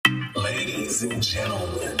Ladies and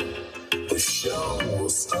gentlemen, the show will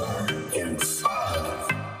start in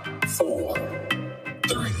 5, 4,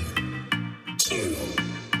 3, 2,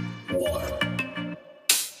 1.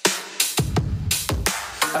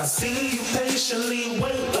 I see you patiently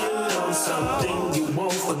waiting on something you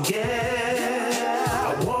won't forget.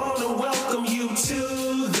 I want to welcome you to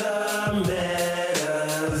the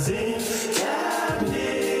Medicine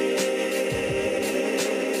Cabinet.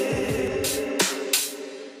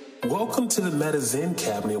 Welcome to the Medicine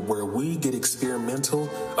Cabinet, where we get experimental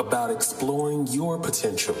about exploring your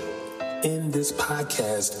potential. In this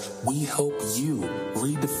podcast, we help you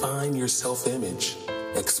redefine your self-image,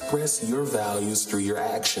 express your values through your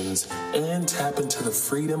actions, and tap into the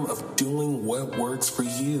freedom of doing what works for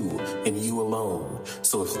you and you alone.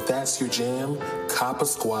 So if that's your jam, cop a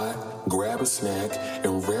squat, grab a snack,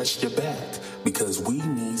 and rest your back, because we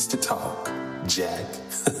needs to talk, Jack.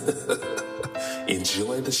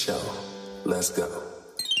 Enjoy the show. Let's go.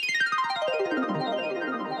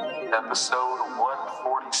 Episode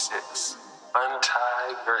 146,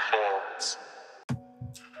 Untie Your Hands.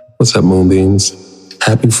 What's up, Moonbeams?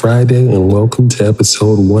 Happy Friday and welcome to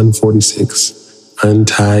episode 146,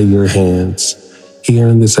 Untie Your Hands. Here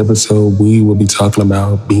in this episode, we will be talking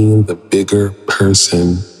about being the bigger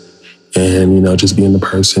person and, just being the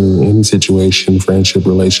person in any situation, friendship,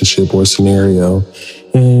 relationship, or scenario.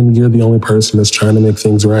 And you're the only person that's trying to make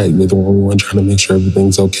things right. You're the only one trying to make sure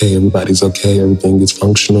everything's okay, everybody's okay, everything is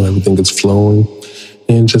functional, everything is flowing,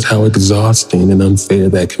 and just how exhausting and unfair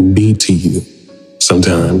that can be to you.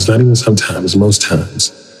 Sometimes, not even sometimes, most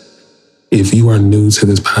times. If you are new to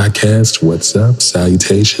this podcast, what's up?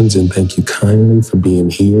 Salutations, and thank you kindly for being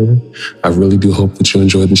here. I really do hope that you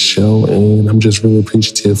enjoyed the show, and I'm just really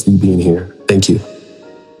appreciative for you being here. Thank you.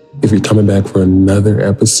 If you're coming back for another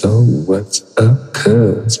episode, what's up,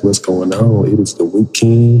 cuz? What's going on? It is the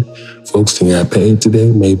weekend. Folks didn't get paid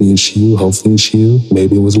today. Maybe it's you. Hopefully it's you.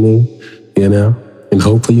 Maybe it was me, And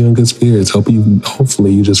hopefully you're in good spirits.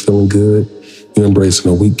 Hopefully you're just feeling good. You're embracing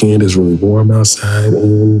the weekend. It's really warm outside.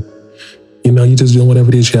 And, you're just doing whatever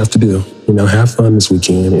it is you have to do. Have fun this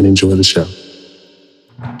weekend and enjoy the show.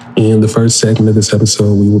 In the first segment of this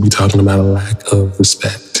episode, we will be talking about a lack of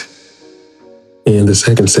respect. In the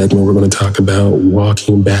second segment, we're going to talk about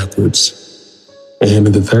walking backwards. And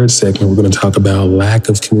in the third segment, we're going to talk about lack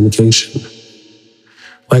of communication.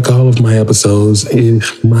 Like all of my episodes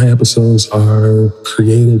are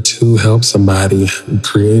created to help somebody,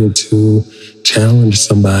 created to challenge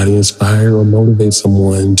somebody, inspire or motivate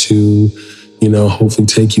someone to, hopefully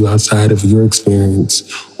take you outside of your experience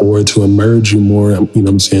or to immerse you more,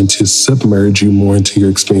 to submerge you more into your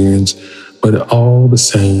experience, but all the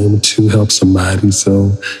same to help somebody.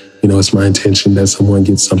 So, it's my intention that someone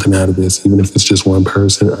gets something out of this. Even if it's just one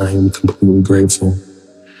person, I am completely grateful.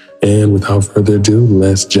 And without further ado,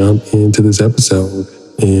 let's jump into this episode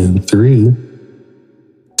in 3,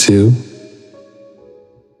 2,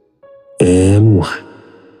 and 1.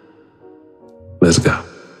 Let's go.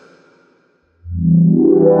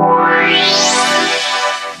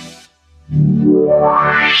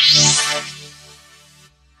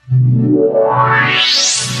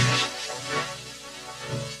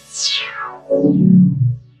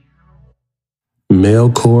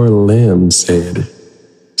 Melchior Lim said,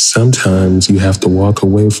 "Sometimes you have to walk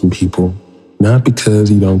away from people, not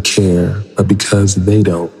because you don't care, but because they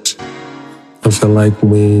don't." I feel like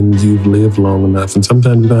when you've lived long enough, and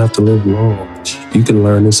sometimes you don't have to live long, you can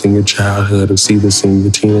learn this in your childhood or see this in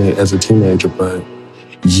your as a teenager, but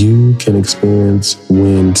you can experience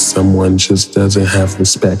when someone just doesn't have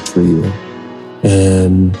respect for you.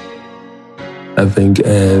 And I think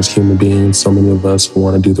as human beings, so many of us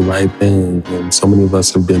want to do the right thing, and so many of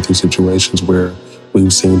us have been through situations where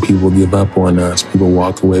we've seen people give up on us, people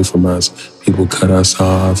walk away from us, people cut us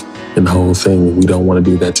off, and the whole thing. We don't want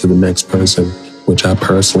to do that to the next person, which I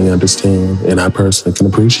personally understand and I personally can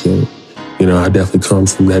appreciate. I definitely come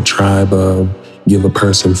from that tribe of give a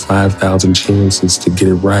person 5,000 chances to get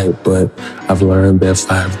it right, but I've learned that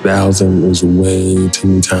 5,000 is way too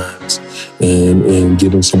many times. And in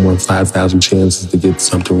giving someone 5,000 chances to get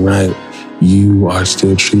something right, you are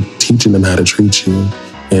still teaching them how to treat you.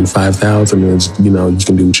 And 5,000 is, you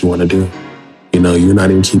can do what you want to do. You're not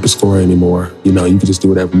even keeping score anymore. You can just do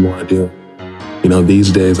whatever you want to do.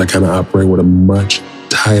 These days I kind of operate with a much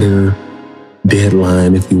tighter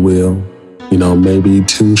deadline, if you will. Maybe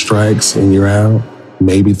 2 strikes and you're out,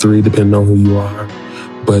 maybe 3, depending on who you are.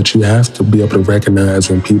 But you have to be able to recognize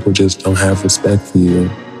when people just don't have respect for you.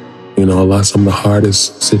 Some of the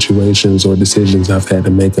hardest situations or decisions I've had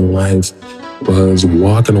to make in life was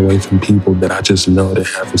walking away from people that I just know that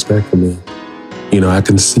have respect for me. I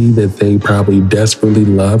can see that they probably desperately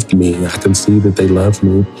loved me. I can see that they loved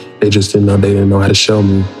me. They just didn't know how to show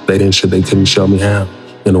me. They couldn't show me how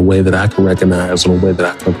in a way that I can recognize, in a way that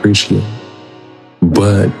I can appreciate.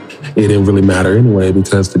 But it didn't really matter anyway,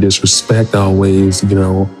 because the disrespect always,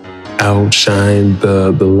 outshined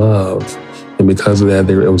the love. And because of that,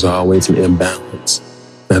 it was always an imbalance.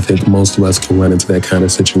 And I think most of us can run into that kind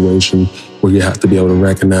of situation where you have to be able to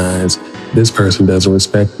recognize this person doesn't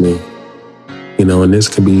respect me. And this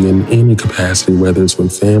could be in any capacity, whether it's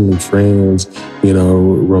with family, friends,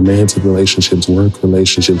 romantic relationships, work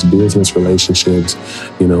relationships, business relationships,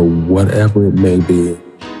 whatever it may be.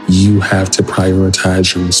 You have to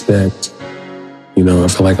prioritize your respect. I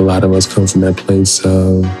feel like a lot of us come from that place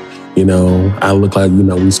of, I look like,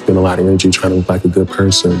 we spend a lot of energy trying to look like a good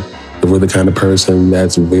person. If we're the kind of person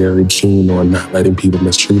that's very keen on not letting people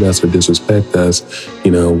mistreat us or disrespect us, we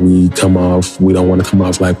don't want to come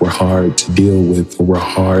off like we're hard to deal with, or we're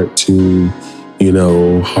hard to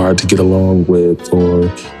get along with,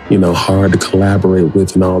 or, hard to collaborate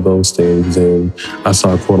with, and all those things. And I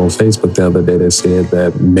saw a quote on Facebook the other day that said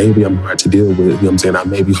that maybe I'm hard to deal with. You know what I'm saying? I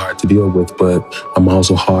may be hard to deal with, but I'm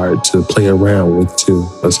also hard to play around with too,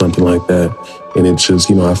 or something like that. And it's just,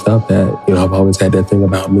 I felt that, I've always had that thing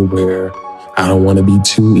about me where I don't want to be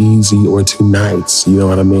too easy or too nice. You know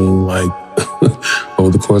what I mean? Like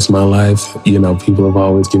over the course of my life, people have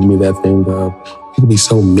always given me that thing of, you can be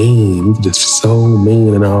so mean, you can just so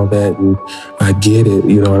mean and all that. And I get it,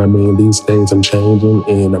 you know what I mean? These days I'm changing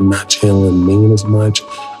and I'm not channeling mean as much,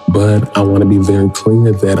 but I want to be very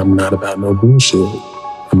clear that I'm not about no bullshit.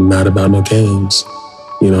 I'm not about no games.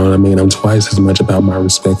 You know what I mean? I'm twice as much about my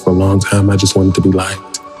respect. For a long time, I just wanted to be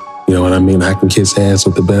liked. You know what I mean? I can kiss ass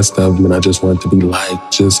with the best of them, and I just wanted to be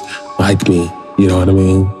liked, just like me. You know what I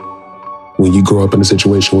mean? When you grow up in a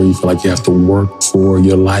situation where you feel like you have to work for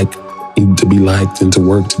your to be liked and to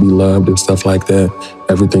work to be loved and stuff like that,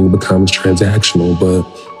 everything becomes transactional. But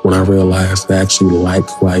when I realized to actually like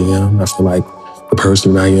who I am, I feel like the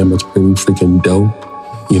person I am is pretty freaking dope.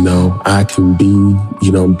 I can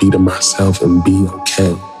be to myself and be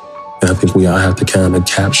okay. And I think we all have to kind of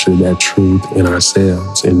capture that truth in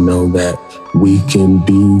ourselves and know that we can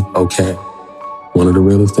be okay. One of the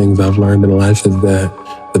realest things I've learned in life is that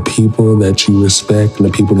the people that you respect and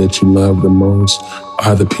the people that you love the most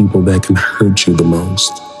are the people that can hurt you the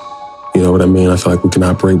most. You know what I mean? I feel like we can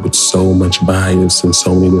operate with so much bias and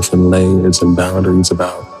so many different layers and boundaries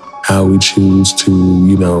about how we choose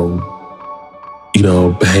to,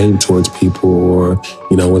 behave towards people, or,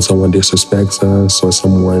 when someone disrespects us or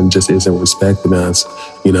someone just isn't respecting us,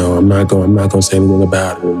 I'm not going to say anything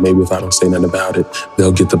about it. And maybe if I don't say nothing about it,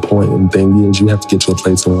 they'll get the point. And the thing is, you have to get to a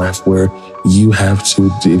place in life where you have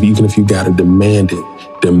to, even if you got to demand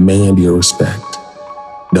it, demand your respect.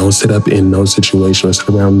 Don't sit up in no situation or sit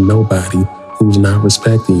around nobody who's not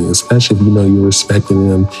respecting you, especially if you're respecting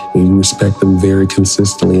them and you respect them very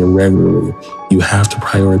consistently and regularly. You have to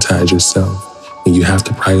prioritize yourself. And you have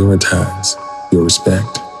to prioritize your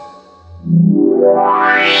respect.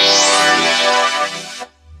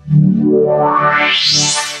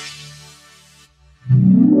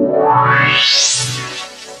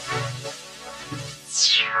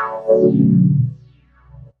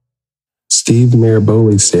 Steve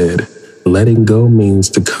Maraboli said, letting go means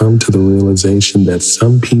to come to the realization that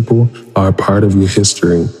some people are a part of your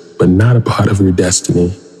history, but not a part of your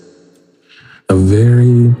destiny. A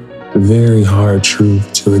very, very hard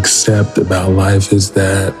truth to accept about life is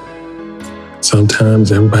that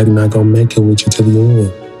sometimes everybody's not going to make it with you to the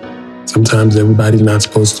end. Sometimes everybody's not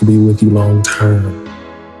supposed to be with you long term.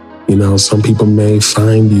 Some people may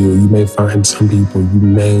find you. You may find some people. You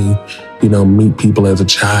may, meet people as a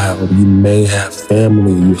child. You may have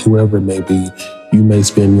family, whoever it may be. You may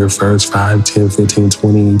spend your first 5, 10, 15,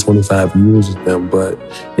 20, 25 years with them, but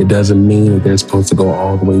it doesn't mean that they're supposed to go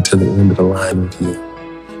all the way to the end of the line with you.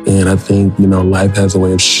 And I think, life has a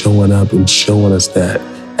way of showing up and showing us that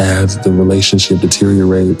as the relationship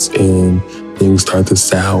deteriorates and things start to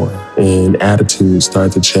sour and attitudes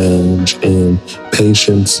start to change and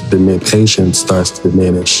patience starts to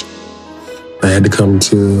diminish. I had to come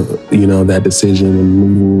to, that decision and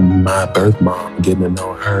meeting my birth mom, getting to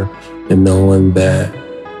know her and knowing that,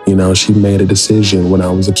 she made a decision when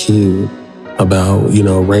I was a kid about,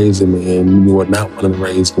 raising me, and you were not wanting to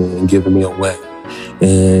raise me and giving me away.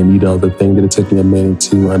 And, the thing that it took me a minute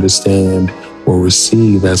to understand or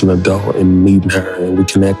receive as an adult and meeting her and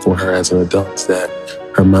reconnect with her as an adult is that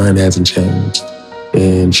her mind hasn't changed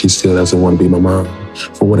and she still doesn't want to be my mom.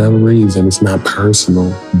 For whatever reason, it's not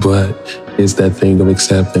personal, but it's that thing of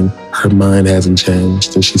accepting her mind hasn't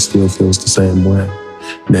changed and she still feels the same way.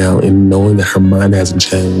 Now, in knowing that her mind hasn't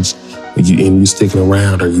changed, and you sticking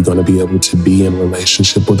around, are you going to be able to be in a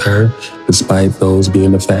relationship with her despite those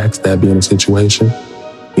being the facts, that being the situation?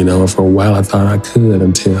 For a while I thought I could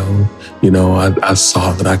until, I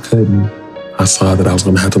saw that I couldn't. I saw that I was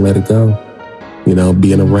going to have to let it go.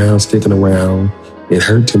 Being around, sticking around, it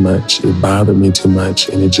hurt too much. It bothered me too much,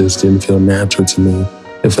 and it just didn't feel natural to me.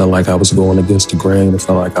 It felt like I was going against the grain. It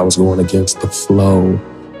felt like I was going against the flow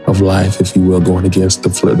of life, if you will, going against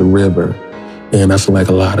the river. And I feel like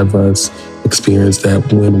a lot of us experience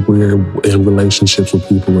that when we're in relationships with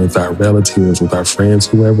people, with our relatives, with our friends,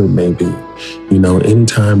 whoever it may be.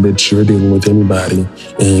 Anytime that you're dealing with anybody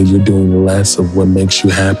and you're doing less of what makes you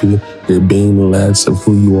happy, you're being less of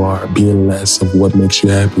who you are, being less of what makes you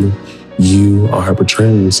happy, you are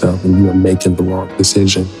betraying yourself and you are making the wrong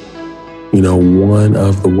decision. One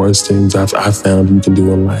of the worst things I've found you can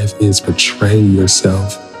do in life is betray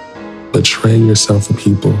yourself. Betray yourself for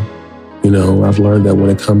people. I've learned that when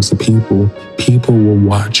it comes to people will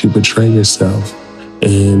watch you betray yourself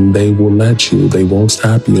and they will let you. They won't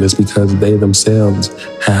stop you. And it's because they themselves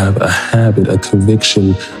have a habit, a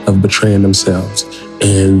conviction of betraying themselves.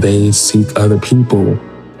 And they seek other people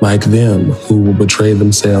like them who will betray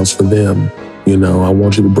themselves for them. I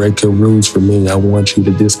want you to break your rules for me. I want you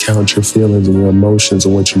to discount your feelings and your emotions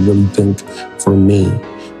and what you really think for me.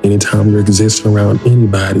 Anytime you're existing around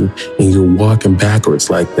anybody and you're walking backwards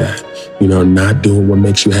like that, not doing what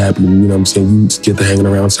makes you happy, you get to hanging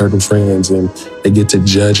around certain friends and they get to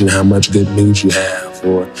judging how much good news you have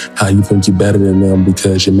or how you think you're better than them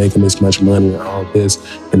because you're making this much money and all this.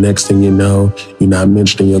 The next thing you know, you're not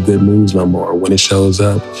mentioning your good news no more. When it shows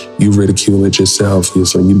up, you ridicule it yourself.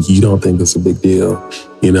 So you don't think it's a big deal.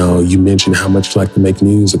 You mention how much you like to make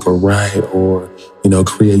music or write or,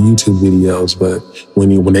 create YouTube videos. But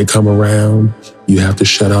when they come around, you have to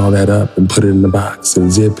shut all that up and put it in the box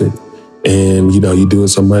and zip it. And, you do it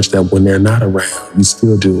so much that when they're not around, you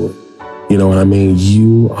still do it. You know what I mean?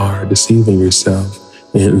 You are deceiving yourself.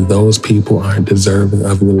 And those people aren't deserving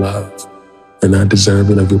of your love. They're not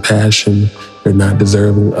deserving of your passion. They're not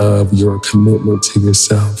deserving of your commitment to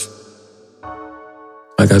yourself.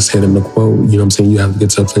 Like I said in the quote, you have to get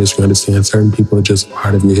to a place where you understand certain people are just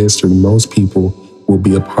part of your history. Most people will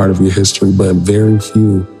be a part of your history, but very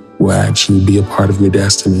few will actually be a part of your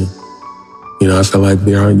destiny. I feel like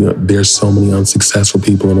there's so many unsuccessful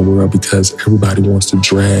people in the world because everybody wants to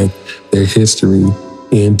drag their history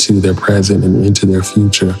into their present and into their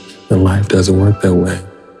future, and life doesn't work that way.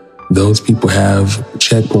 Those people have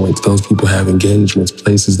checkpoints. Those people have engagements,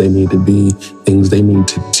 places they need to be, things they need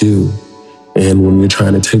to do. And when you're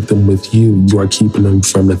trying to take them with you, you are keeping them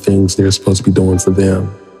from the things they're supposed to be doing for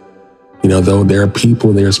them. Though there are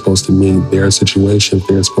people they're supposed to meet, there are situations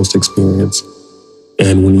they're supposed to experience.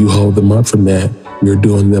 And when you hold them up from that, you're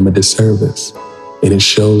doing them a disservice. And it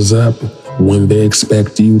shows up when they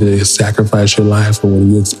expect you to sacrifice your life or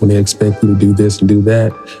when they expect you to do this and do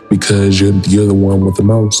that because you're the one with the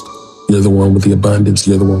most. You're the one with the abundance.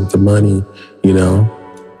 You're the one with the money,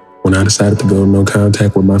 When I decided to go no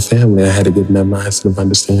contact with my family, I had to get in that mindset of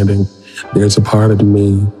understanding there's a part of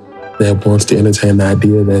me that wants to entertain the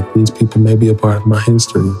idea that these people may be a part of my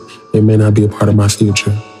history. They may not be a part of my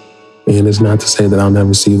future. And it's not to say that I'll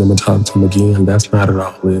never see them and talk to them again. That's not at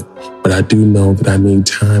all it. But I do know that I need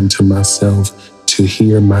time to myself, to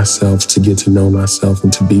hear myself, to get to know myself,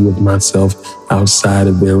 and to be with myself outside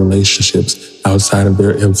of their relationships, outside of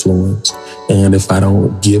their influence. And if I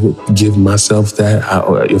don't give myself that,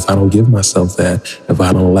 if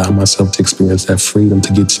I don't allow myself to experience that freedom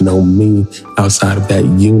to get to know me outside of that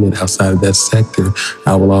unit, outside of that sector,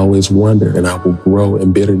 I will always wonder and I will grow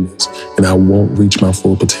in bitterness and I won't reach my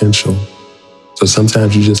full potential. So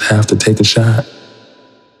sometimes you just have to take a shot.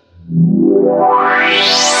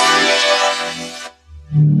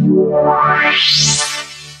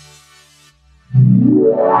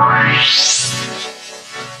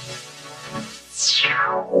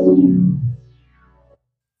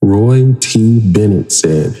 Roy T. Bennett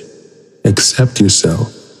said, "Accept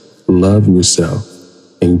yourself, love yourself,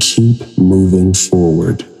 and keep moving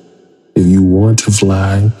forward. If you want to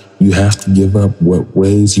fly, you have to give up what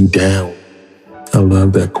weighs you down." I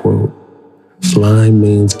love that quote. Flying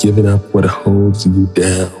means giving up what holds you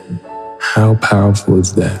down. How powerful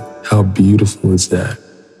is that? How beautiful is that?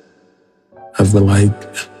 I feel like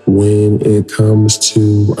when it comes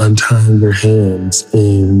to untying your hands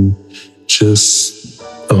and just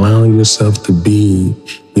allowing yourself to be,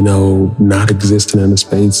 not existing in a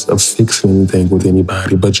space of fixing anything with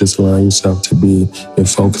anybody, but just allowing yourself to be and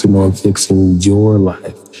focusing on fixing your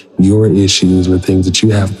life, your issues and the things that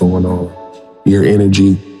you have going on, your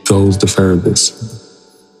energy goes the furthest.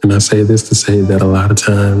 And I say this to say that a lot of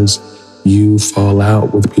times you fall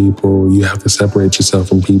out with people, you have to separate yourself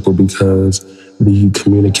from people because the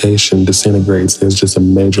communication disintegrates. There's just a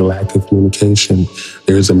major lack of communication.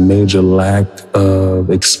 There's a major lack of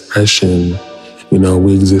expression. You know,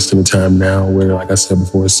 we exist in a time now where, like I said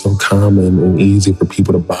before, it's so common and easy for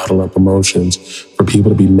people to bottle up emotions, for people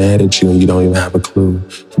to be mad at you and you don't even have a clue,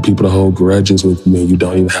 for people to hold grudges with you and you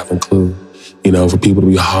don't even have a clue, you know, for people to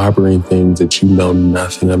be harboring things that you know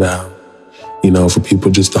nothing about, you know, for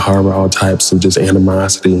people just to harbor all types of just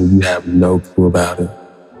animosity and you have no clue about it.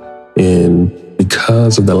 And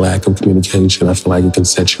because of the lack of communication, I feel like it can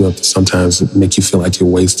set you up to sometimes make you feel like you're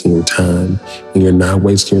wasting your time. And you're not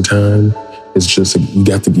wasting your time. It's just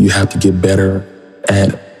you have to get better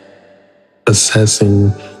at assessing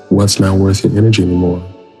what's not worth your energy anymore,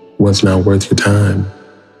 what's not worth your time.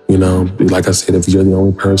 You know, like I said, if you're the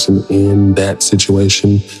only person in that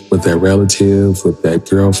situation with that relative, with that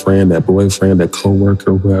girlfriend, that boyfriend, that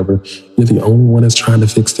coworker, whoever, you're the only one that's trying to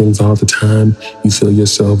fix things all the time. You feel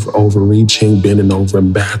yourself overreaching, bending over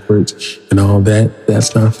and backwards and all that.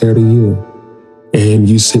 That's not fair to you. And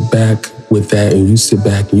you sit back with that and you sit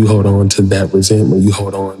back and you hold on to that resentment. You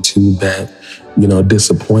hold on to that, you know,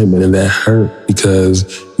 disappointment and that hurt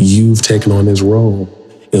because you've taken on this role.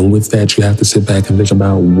 And with that, you have to sit back and think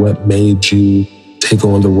about what made you take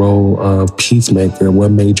on the role of peacemaker,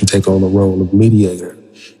 what made you take on the role of mediator,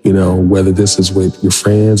 you know, whether this is with your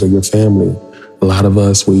friends or your family. A lot of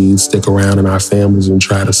us, we stick around in our families and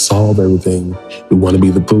try to solve everything. We want to be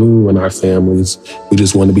the glue in our families. We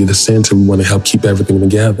just want to be the center. We want to help keep everything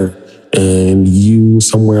together. And you,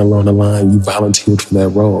 somewhere along the line, you volunteered for that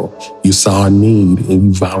role. You saw a need and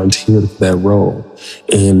you volunteered for that role.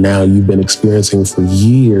 And now you've been experiencing for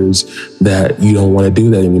years that you don't want to do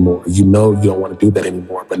that anymore. You know you don't want to do that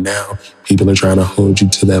anymore. But now people are trying to hold you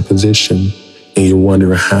to that position. And you're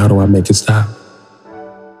wondering, how do I make it stop?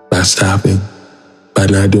 By stopping. By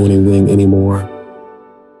not doing anything anymore.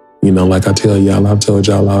 You know, like I tell y'all, I tell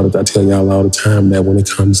y'all all the time that when it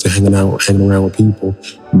comes to hanging around with people,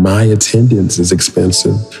 my attendance is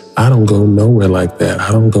expensive. I don't go nowhere like that.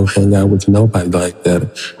 I don't go hang out with nobody like that.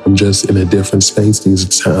 I'm just in a different space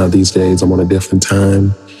these days. I'm on a different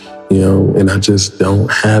time, you know, and I just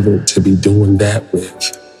don't have it to be doing that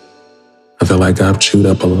with. I feel like I've chewed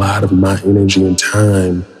up a lot of my energy and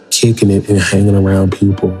time kicking it and hanging around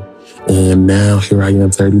people. And now here I am,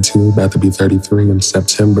 32, about to be 33 in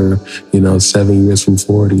September, you know, 7 years from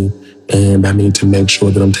 40. And I need to make sure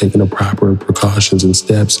that I'm taking the proper precautions and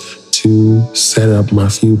steps to set up my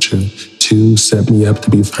future, to set me up to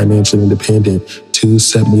be financially independent, to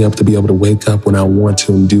set me up to be able to wake up when I want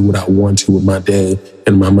to and do what I want to with my day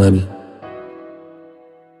and my money.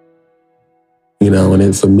 You know, and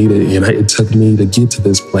it took me to get to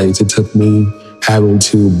this place. It took me having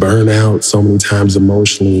to burn out so many times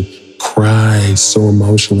emotionally, cry so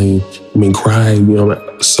emotionally. Cry, you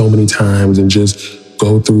know, so many times and just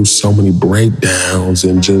go through so many breakdowns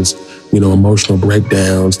and just, you know, emotional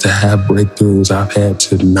breakdowns to have breakthroughs. I've had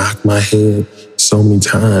to knock my head so many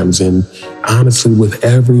times. And honestly, with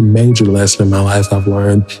every major lesson in my life I've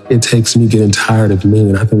learned, it takes me getting tired of me.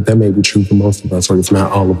 And I think that may be true for most of us, or if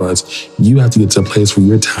not all of us. You have to get to a place where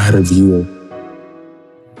you're tired of you.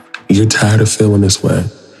 You're tired of feeling this way.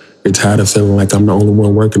 You're tired of feeling like I'm the only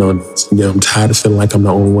one working on this. Yeah, I'm tired of feeling like I'm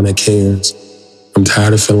the only one that cares. I'm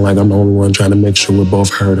tired of feeling like I'm the only one trying to make sure we're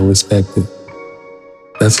both heard and respected.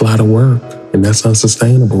 That's a lot of work, and that's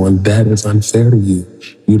unsustainable, and that is unfair to you.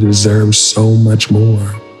 You deserve so much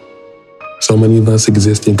more. So many of us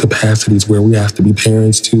exist in capacities where we have to be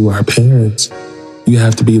parents to our parents. You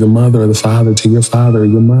have to be the mother or the father to your father or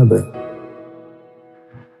your mother.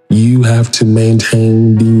 You have to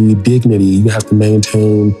maintain the dignity. You have to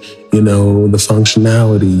maintain, you know, the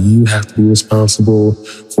functionality. You have to be responsible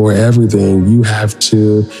for everything. You have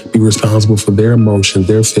to be responsible for their emotions,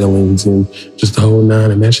 their feelings, and just the whole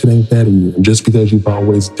nine. And that shit ain't fair to you. And just because you've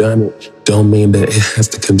always done it, don't mean that it has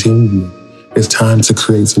to continue. It's time to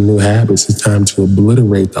create some new habits. It's time to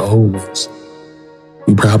obliterate the old ones.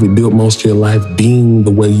 You probably built most of your life being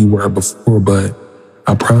the way you were before, but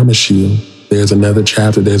I promise you, there's another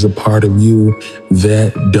chapter. There's a part of you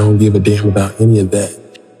that don't give a damn about any of that.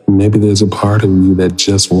 Maybe there's a part of you that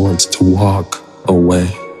just wants to walk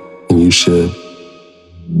away, and you should.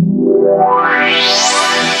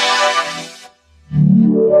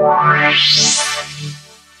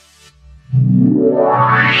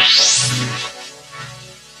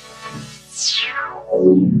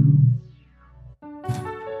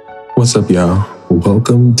 What's up, y'all?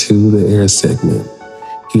 Welcome to the Air segment.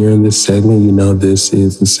 Here in this segment, you know, this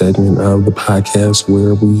is the segment of the podcast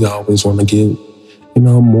where we always want to get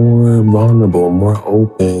more vulnerable, more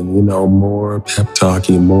open, more pep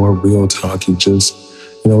talky, more real talky. Just,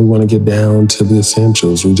 we want to get down to the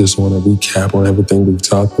essentials. We just want to recap on everything we've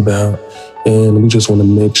talked about. And we just want to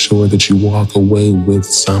make sure that you walk away with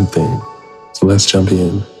something. So let's jump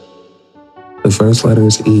in. The first letter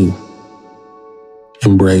is E.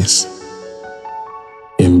 Embrace.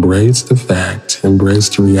 Embrace the fact, embrace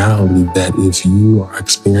the reality that if you are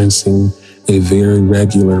experiencing a very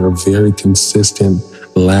regular or very consistent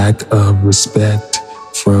lack of respect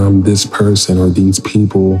from this person or these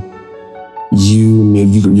people,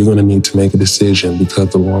 you're going to need to make a decision, because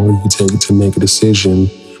the longer you take to make a decision,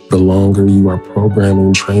 the longer you are programming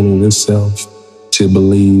and training yourself to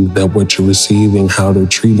believe that what you're receiving, how they're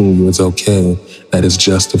treating you, is okay, that is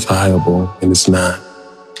justifiable, and it's not.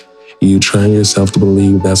 You train yourself to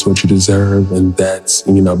believe that's what you deserve, and that's,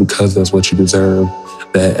 because that's what you deserve,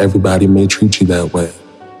 that everybody may treat you that way.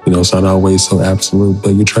 It's not always so absolute, but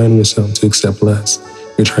you're training yourself to accept less.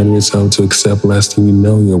 You're training yourself to accept less than you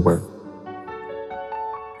know your worth.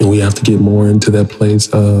 And we have to get more into that place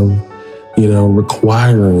of,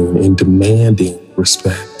 requiring and demanding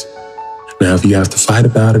respect. Now, if you have to fight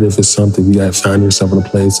about it, if it's something you got to find yourself in a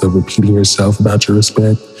place of repeating yourself about your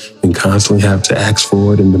respect and constantly have to ask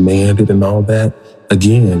for it and demand it and all that,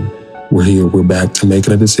 again, we're back to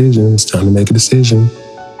making a decision. It's time to make a decision.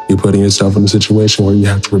 You're putting yourself in a situation where you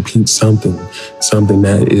have to repeat something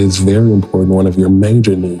that is very important, one of your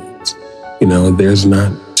major needs. There's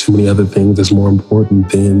not too many other things that's more important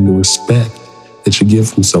than the respect that you get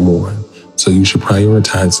from someone. So you should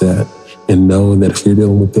prioritize that and know that if you're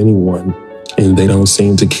dealing with anyone and they don't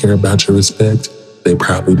seem to care about your respect, they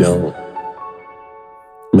probably don't.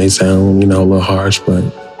 It may sound, a little harsh, but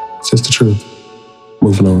it's just the truth.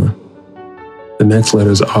 Moving on. The next letter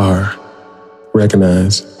is R.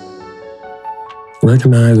 Recognize.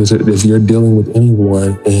 Recognize is if you're dealing with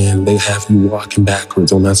anyone and they have you walking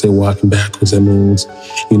backwards. When I say walking backwards, that means,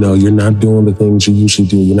 you're not doing the things you usually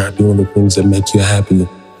do. You're not doing the things that make you happy.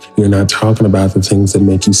 You're not talking about the things that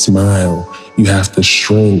make you smile. You have to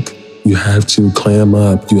shrink. You have to clam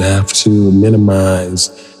up. You have to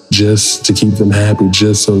minimize just to keep them happy,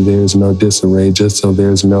 just so there's no disarray, just so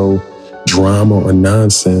there's no drama or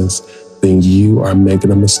nonsense. Then you are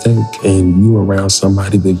making a mistake and you around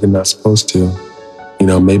somebody that you're not supposed to.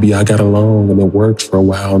 Maybe y'all got along and it worked for a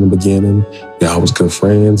while in the beginning. Y'all was good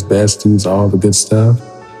friends, besties, all the good stuff.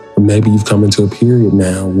 But maybe you've come into a period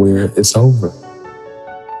now where it's over.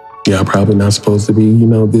 Y'all probably not supposed to be,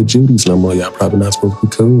 good Judies no more. Y'all probably not supposed to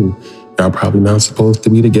be cool. Y'all probably not supposed to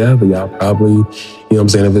be together. Y'all probably,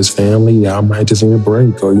 if it's family, y'all might just need a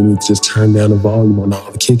break, or you need to just turn down the volume on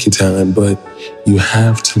all the kicky time. But you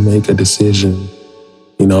have to make a decision.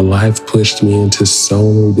 Life pushed me into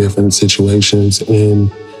so many different situations,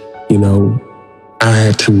 and, I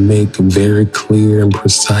had to make very clear and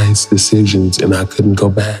precise decisions, and I couldn't go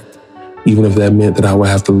back. Even if that meant that I would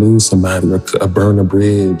have to lose somebody or burn a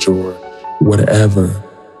bridge or whatever.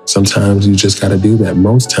 Sometimes you just got to do that.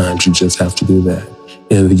 Most times you just have to do that.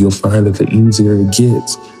 And you'll find that the easier it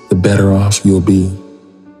gets, the better off you'll be.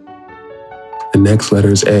 The next letter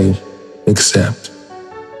is A. Accept.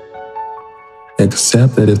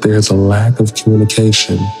 Accept that if there's a lack of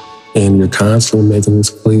communication and you're constantly making this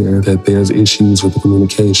clear that there's issues with the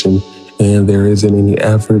communication, and there isn't any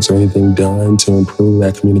efforts or anything done to improve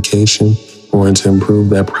that communication or to improve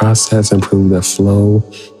that process, improve that flow,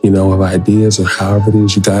 of ideas or however it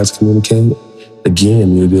is you guys communicate,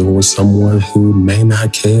 again, you're dealing with someone who may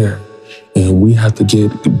not care. And we have to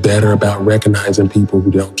get better about recognizing people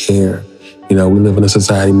who don't care. We live in a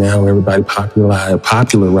society now where everybody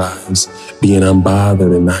popularized being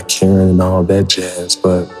unbothered and not caring and all that jazz.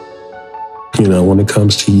 But when it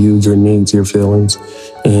comes to you, your needs, your feelings,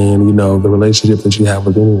 and, the relationship that you have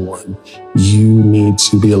with anyone, you need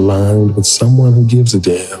to be aligned with someone who gives a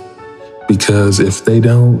damn. Because if they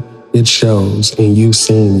don't, it shows, and you've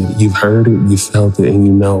seen it, you've heard it, you felt it, and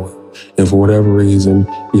you know it. And for whatever reason,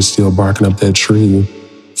 you're still barking up that tree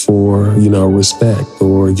for, respect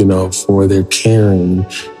or, for their caring,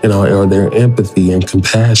 or their empathy and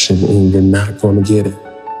compassion, and you're not going to get it.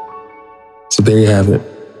 So there you have it.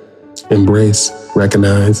 Embrace,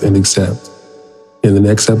 recognize, and accept. In the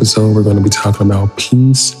next episode, we're going to be talking about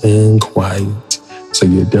peace and quiet. So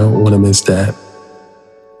you don't want to miss that.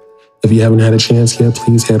 If you haven't had a chance yet,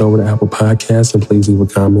 please head over to Apple Podcasts and please leave a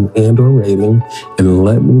comment and or rating and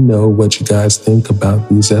let me know what you guys think about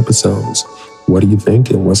these episodes. What are you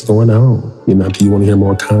thinking? What's going on? Do you want to hear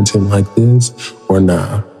more content like this or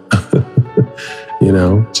nah?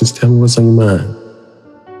 Just tell me what's on your mind.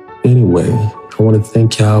 Anyway, I want to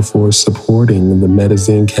thank y'all for supporting the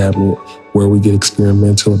Medicine Cabinet where we get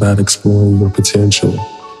experimental about exploring your potential.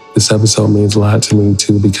 This episode means a lot to me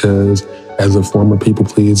too, because as a former people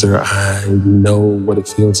pleaser, I know what it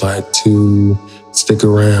feels like to stick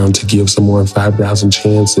around, to give someone 5,000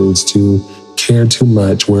 chances, to care too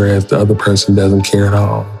much, whereas the other person doesn't care at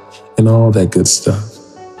all, and all that good stuff.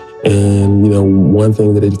 And, one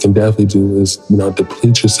thing that it can definitely do is,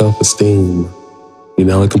 deplete your self-esteem.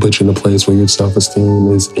 It can put you in a place where your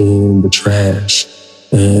self-esteem is in the trash.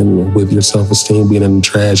 And with your self-esteem being in the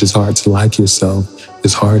trash, it's hard to like yourself.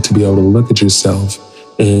 It's hard to be able to look at yourself.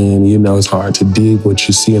 And, it's hard to dig what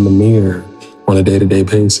you see in the mirror on a day-to-day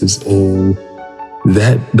basis. And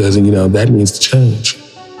that that needs to change.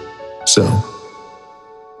 So,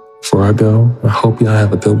 before I go, I hope y'all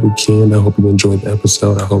have a good weekend. I hope you enjoyed the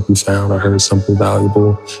episode. I hope you found or heard something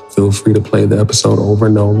valuable. Feel free to play the episode over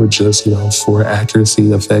and over, just, for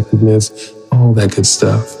accuracy, effectiveness, all that good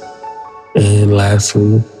stuff. And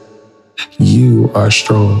lastly, you are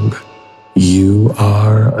strong. You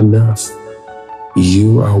are enough.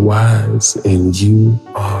 You are wise, and you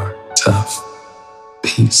are tough.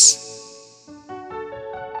 Peace.